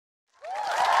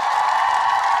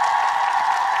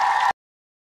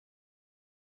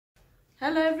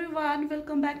Hello everyone,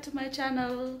 welcome back to my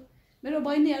channel. मेरो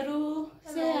बहिनीहरु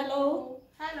say hello.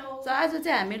 Hello. So आज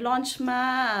चाहिँ हामी लन्चमा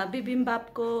बिबिम्बाप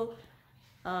को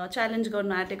च्यालेन्ज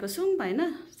गर्न आटेको छौं हैन.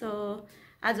 सो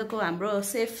आजको हाम्रो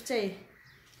सेफ चाहिँ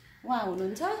उहाँ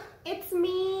हुनुहुन्छ. It's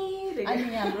me.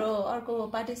 अनि हाम्रो अर्को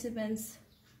पार्टिसिपेन्ट्स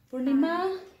पूर्णिमा,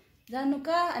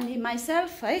 जानुका अनि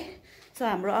myself है. सो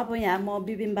हाम्रो अब यहाँ म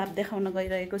बिबिम्बाप देखाउन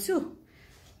गइरहेको छु.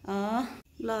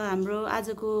 ल हाम्रो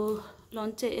आजको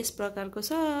लन्च चाहिँ यस प्रकारको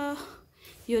छ.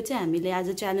 यो चाहिँ हामीले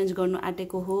आज च्यालेन्ज गर्नु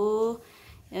आटेको हो.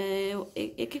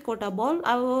 एक-एकवटा बल.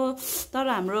 अब तर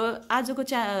हाम्रो आजको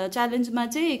च्यालेन्जमा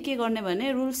चाहिँ के गर्ने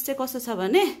भने रुल्स चाहिँ कस्तो छ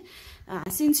भने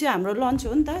सिन्स यो हाम्रो लन्च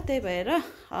हो नि त, त्यही भएर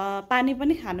पानी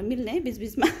पनि खानु मिल्ने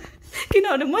बीचबीचमा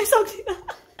किनभने मै सक्दिन.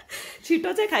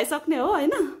 छिटो चाहिँ खाइसक्ने हो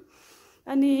हैन.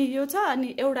 अनि यो छ.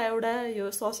 अनि एउटा यो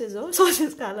ससेज हो.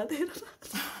 ससेज खाला थियो.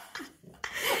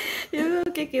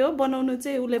 यो के हो बनाउनु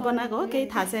चाहिँ उले बनाएको हो, केही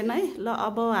थाहा छैन है. ल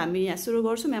अब हामी यहाँ सुरु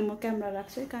गर्छौँ. म क्यामेरा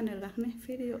राख्छु है, कहाँनिर राख्ने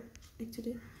फेरि यो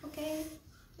एकचोटि. Okay,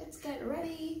 let's get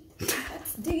ready.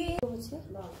 Let's dig in.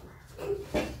 ल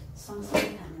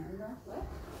सँगसँगै खाने हो ल.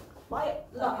 भयो.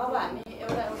 ल अब हामी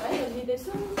एउटा यो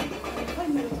लिँदैछौँ. खै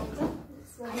मेरो चम्चा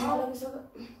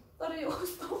तर यो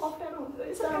कस्तो अप्ठ्यारो हुँदो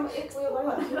रहेछ. म एक उयो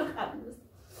गरेर खानु.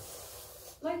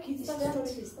 ल खिच्छ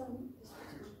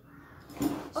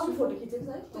अरू फोटो खिचेको छ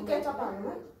है. To catch up on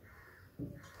it.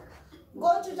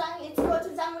 Gochujang, it's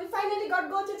gochujang. We finally got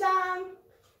gochujang.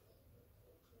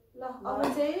 ल अब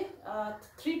चाहिँ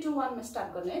 3 2 1 मा स्टार्ट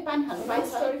गर्ने है. पानी खानु पाइन्छ.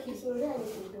 Story खिच्नु रे अनि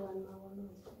 3 2 1 मा गर्नु.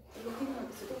 ल किन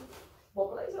नबिर्सु. भोक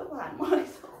लागिसक्यो, हात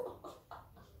मरिसक्यो.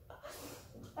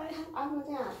 आफ्नो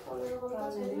चाहिँ हात पलेर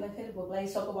गर्छ ल फेरि भोक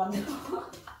लागिसक्यो भन्दै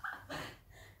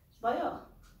भयो.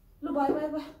 ल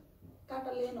भयो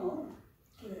काटा लिनु हो.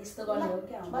 यस्तो गर्ने हो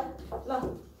क्या. ल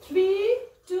 3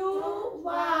 2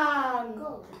 1 Go.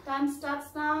 Time starts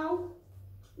now.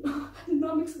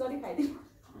 No mix गरी खाइदिनु.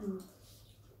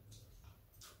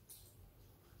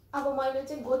 अब मैले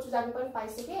चाहिँ गोचुजाङ पनि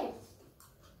पाइसके.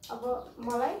 अब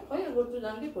मलाई खै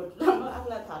गोचुजाङ कि गोचुजाङ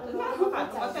आफुलाई थाहा छैन. खानु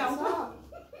मात्रै आउँछ.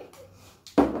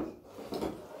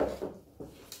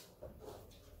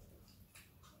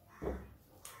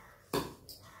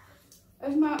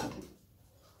 यसमा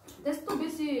त्यस्तो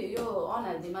बेसी यो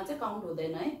अनहेल्दीमा चाहिँ काउन्ट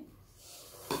हुँदैन है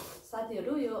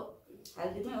साथीहरु. यो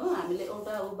हेल्दीमै हो. हामीले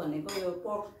एउटा उ भनेको यो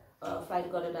पोर्क फ्राइड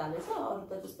गरेर हालेछ. अरु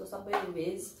त त्यस्तो सबै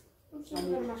भेज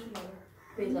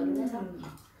भेजहरु नै छ.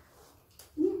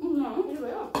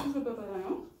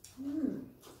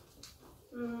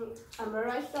 हाम्रो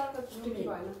राइस त छुट्टी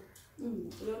भएन.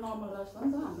 यो नर्मल राइस हो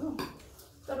नि त हाम्रो.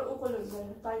 तर उकोले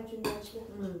हुन्छ पाइचिन राइसले.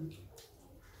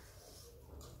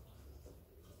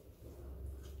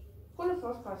 कसले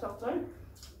फर्स्ट खाइसक्छ है.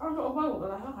 अर्को उपाय हुँदो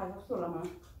रहेछ खाइसक्छु होला म.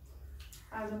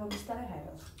 आज म बिस्तारै खाएर.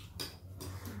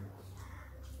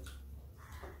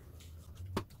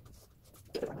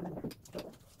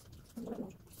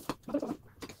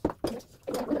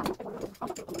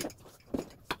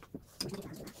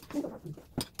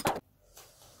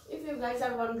 If you guys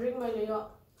are wondering मैले यो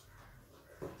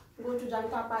गोचुजाङ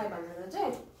कहाँ पाएँ भनेर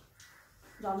चाहिँ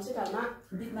झम्सीघरमा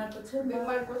बिगमार्टको छ.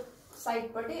 बिगमार्टको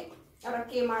साइडपट्टि एउटा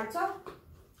के मार्ट छ.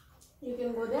 यु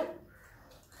क्यान गो देयर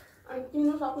अनि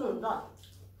किन्नु सक्नुहुन्छ.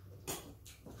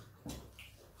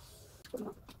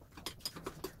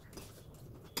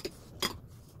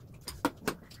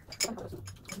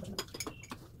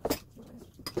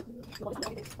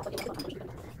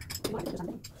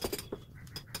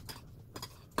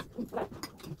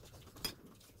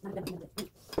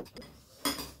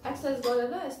 एक्सर्साइज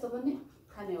गरेर यस्तो पनि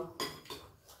खाने हो.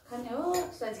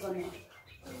 एक्सर्साइज गर्ने हो.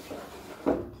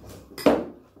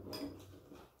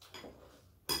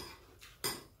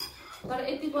 तर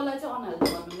यतिकोलाई चाहिँ अनहेल्दी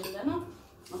भन्नु मिल्दैन.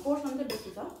 पोर्सन चाहिँ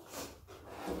बेसी छ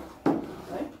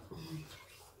है.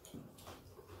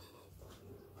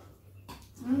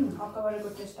 अक्काबारीको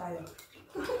टेस्ट आयो.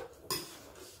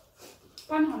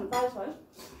 पानी खानु पाएछ है.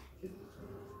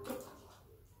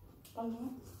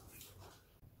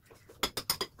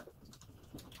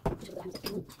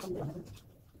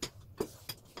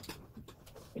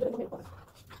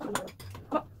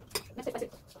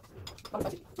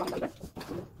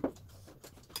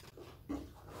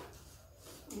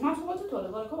 मासुको चाहिँ थोरै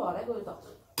गरेको हराइ गयो त.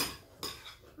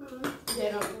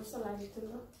 धेरै जस्तो लागेको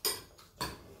थियो.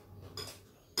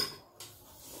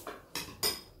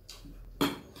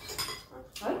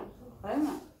 है होइन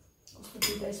कस्तो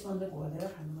दुईटा स्पन्जले घोलेर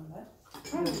खानु मलाई.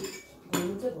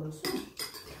 घोल्नु चाहिँ घोल्छु,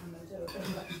 खानु चाहिँ एउटा.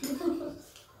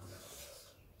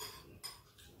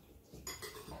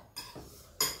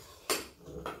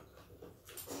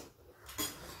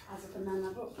 आज त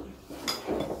नानाको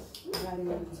गाडी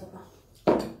जान्छ त.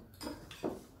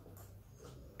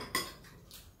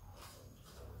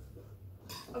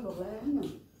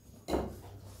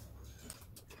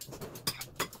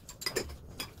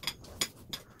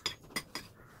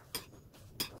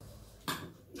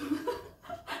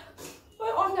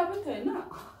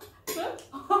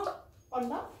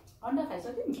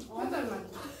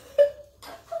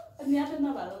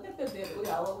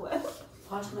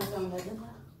 फर्स्टमा चाहिँ आउँदैन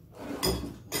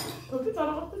कति तर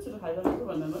कति छिटो खाइरहेको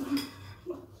भन्दैन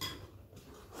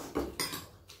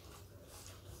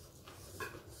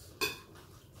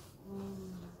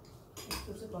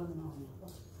यस्तो चाहिँ गर्नु नहुने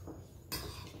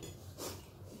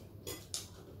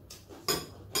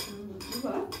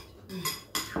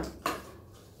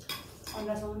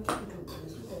अन्डासँग मिठो हुन्छ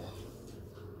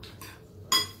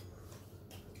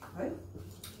है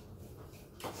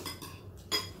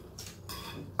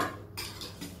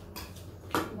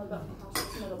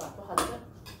मेरो भातको खान्छ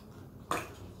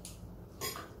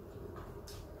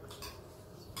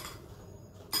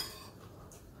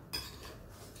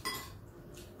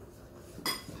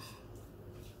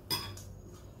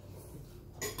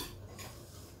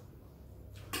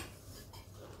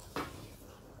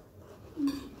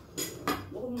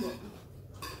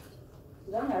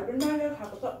झन् हेर्नु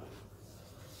खाएको त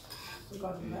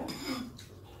गर्नु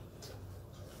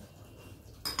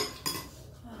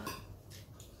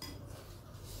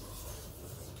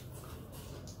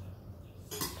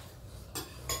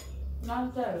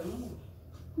नाच्छ हेर्नु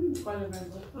कहिले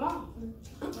नाच्छ ल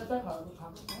यता खाएको छ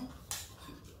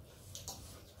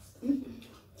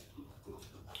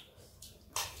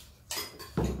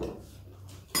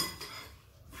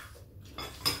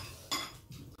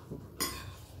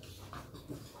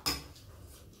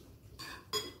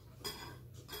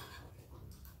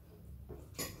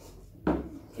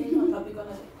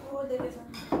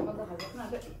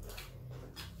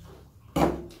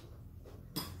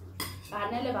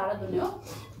भानेले भाँडा धुने हो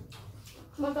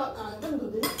म त पनि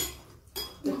धुँदिनँ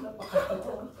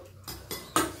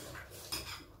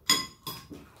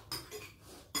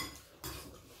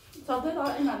सधैँ त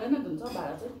यिनीहरूले नै धुन्छ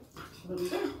भाँडा चाहिँ धुनु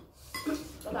चाहिँ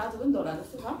तर आज पनि धोला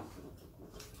जस्तो छ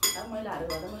अब मैले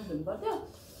हालेको भएर मैले धुनु पर्थ्यो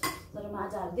तर म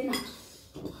आज हाल्दिनँ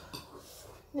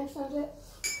नेक्स्ट टाइम चाहिँ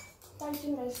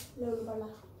टाइचिङ राइस ल्याउनु पर्ला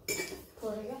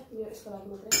थोरै क्या यो यसको लागि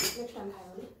मात्रै नेक्स्ट टाइम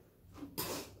खायो भने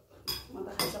म त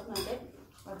खाइसक्नु आँटे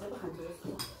अझै पो खान्छु जस्तो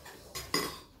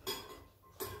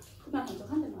नखान्छ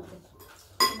खाँदैन अझै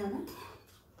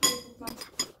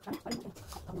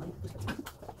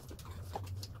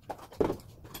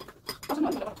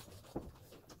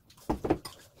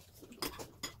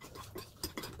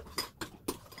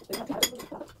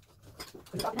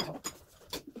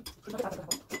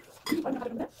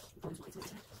किनभने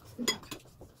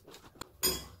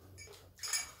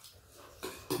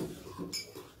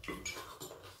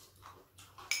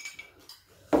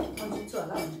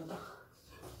होला भनेको त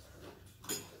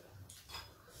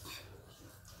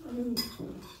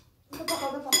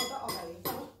पकाउँदा पकाउँदा अगाडि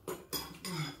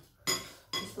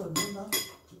त्यस्तो हुन्छ नि त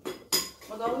म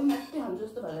त अरू मात्रै खान्छु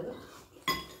जस्तो भएर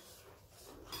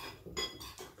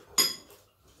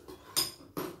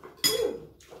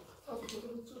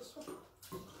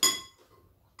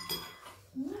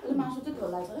त मासु चाहिँ झोल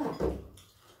लाग्छ क्या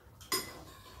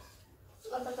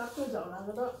अन्त काट्नु झोल लाग्छ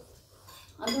त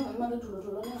अन्त मैले ठुलो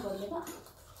ठुलो नै गर्ने त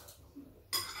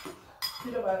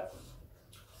छिटो भयो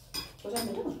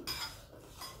खोर्सानी मेरो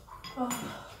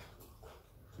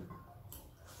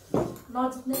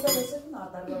नजिक्ने त रहेछ नि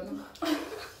हतार गर्नु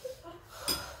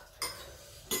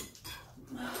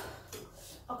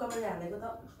अक्काबारी हालेको त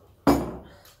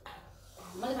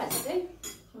मैले खाइसकेँ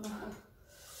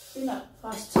तिनीहरू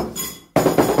फर्स्ट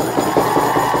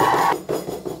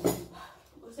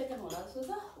सेकेन्ड होला जस्तो छ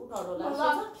उठाउनु होला जस्तो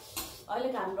छ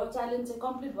अहिलेको हाम्रो च्यालेन्ज चाहिँ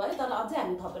कम्प्लिट भयो तर अझै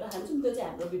हामी थपेर खान्छौँ त्यो चाहिँ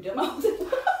हाम्रो भिडियोमा आउँछ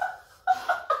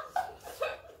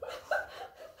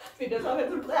भिडियो सबै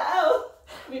थुप्रै आयो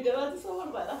भिडियोमा चाहिँ सोमर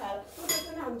भएर खाएर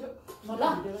ल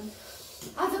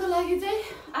आजको लागि चाहिँ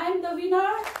I am the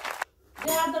winner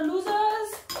they are the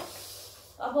losers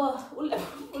अब उसले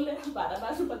भाडा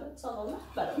बाँच्नु पर्छ चलाउन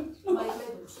भाडा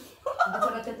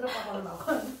त्यत्रो पकाउनु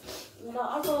भएको ल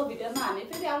अर्को भिडियोमा हामी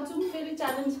फेरि आउँछौँ फेरि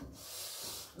च्यालेन्ज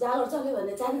जाडो चल्यो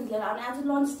भने च्यालेन्ज लिएर आउने आज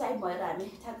लन्च टाइम भएर हामी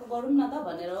ठ्याक्क गरौँ न त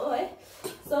भनेर हो है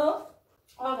सो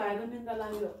अगाडिको निन्दा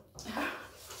लाग्यो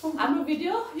हाम्रो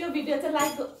भिडियो यो भिडियो चाहिँ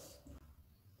लाइक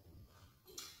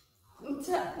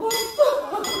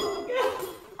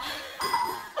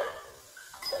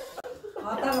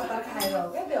हतार हतार खाएर हो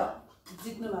क्या त्यो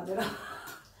जित्नु भनेर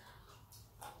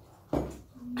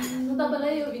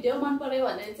तपाईँलाई यो भिडियो मन पर्यो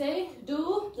भने चाहिँ do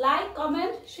like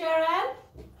comment share and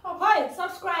है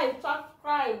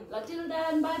सब्सक्राइब ल till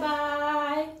then by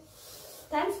by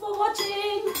thanks for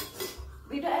watching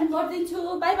video and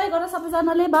गरिदिन्छु बाई बाई गर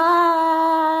सबैजनाले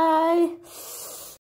बाई